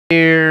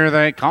Here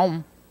they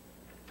come.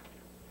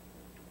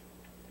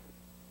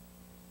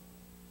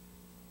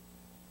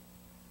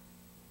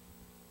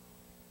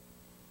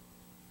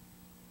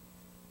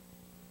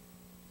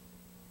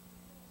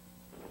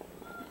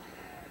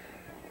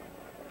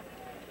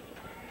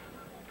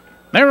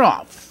 They're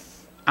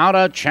off. Out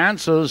of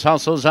chances,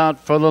 hustles out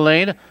for the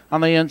lead. On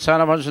the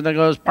inside of us, there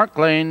goes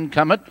PARKLANE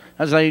Comet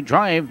as they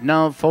drive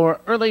now for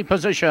early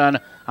position.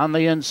 On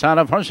the inside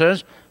of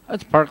horses,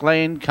 it's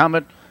PARKLANE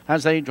Comet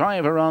as they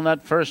drive around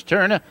that first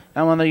turn.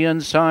 Now on the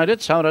inside,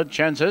 it's Out of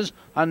Chances,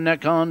 a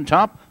neck on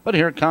top. But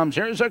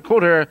here's a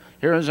quarter.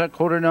 Here's a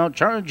quarter now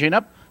charging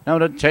up. Now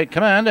to take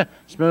command.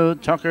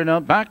 Smooth Tucker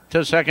now back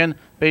to second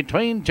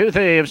between Two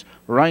Thieves.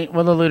 Right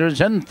with the leaders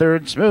in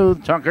third.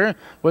 Smooth Tucker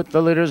with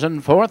the leaders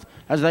in fourth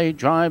as they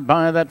drive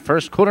by that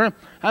first quarter.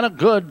 And a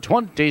good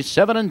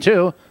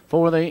 27-2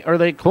 for the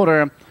early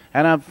quarter.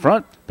 And up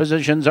front,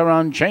 positions are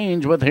on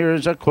change with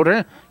Here's a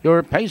Quarter.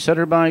 Your pace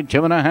setter by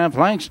 2.5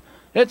 lengths.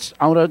 It's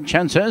Out of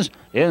Chances.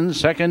 In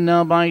second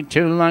now by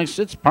 2 lengths.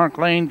 It's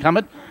PARKLANE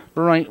Comet.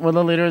 Right with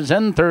the leaders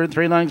in third.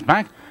 3 lengths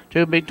back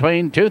to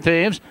between Two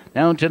Thieves.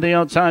 Down to the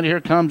outside,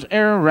 here comes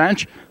Air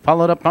Ranch.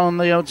 Followed up on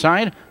the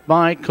outside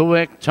by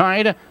Quick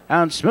Tide.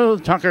 And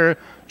Smooth Tucker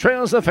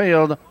trails the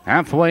field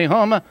halfway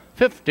home.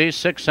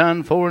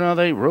 56-4. Now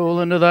they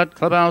roll into that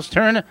clubhouse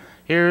turn.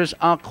 Here's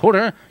a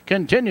Quarter.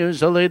 Continues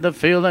to lead the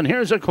field. And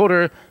here's a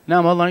Quarter.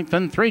 Now a length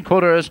and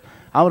 3/4.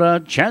 Out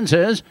of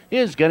Chances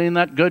is getting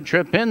that good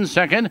trip in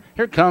second.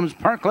 Here comes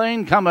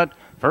PARKLANE Comet.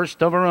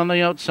 First over on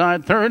the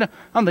outside, third.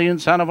 On the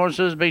inside of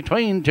horses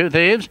between Two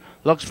Thieves.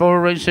 Looks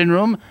for racing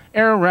room.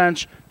 Air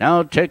Ranch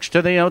now takes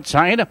to the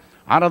outside.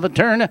 Out of the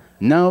turn.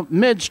 Now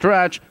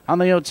mid-stretch. On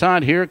the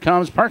outside, here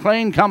comes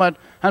PARKLANE Comet.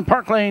 And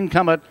PARKLANE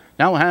Comet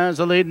now has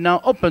the lead.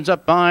 Now opens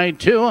up by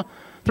 2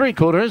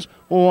 3/4.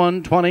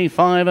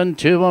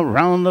 125-2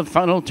 around the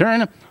final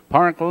turn.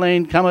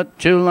 PARKLANE Comet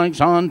 2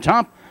 lengths on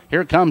top.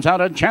 Here comes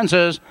Out of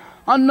Chances.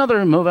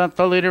 Another move at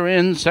the leader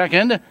in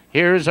second.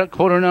 Here's a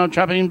Quarter now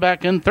dropping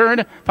back in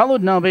third.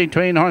 Followed now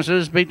between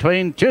horses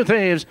between Two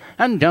Thieves.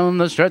 And down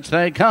the stretch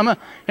they come.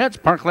 It's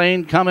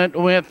PARKLANE Comet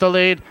with the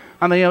lead.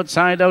 On the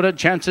outside, Out of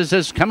Chances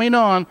is coming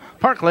on.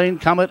 PARKLANE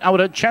Comet, Out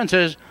of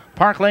Chances.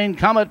 PARKLANE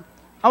Comet,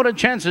 Out of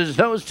Chances.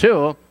 Those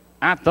two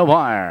at the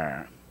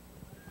wire.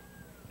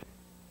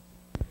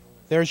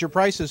 There's your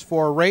prices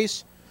for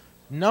race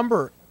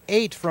number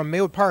 8 from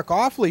Maywood Park.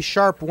 Awfully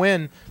sharp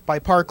win by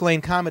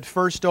PARKLANE Comet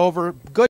first over. Good.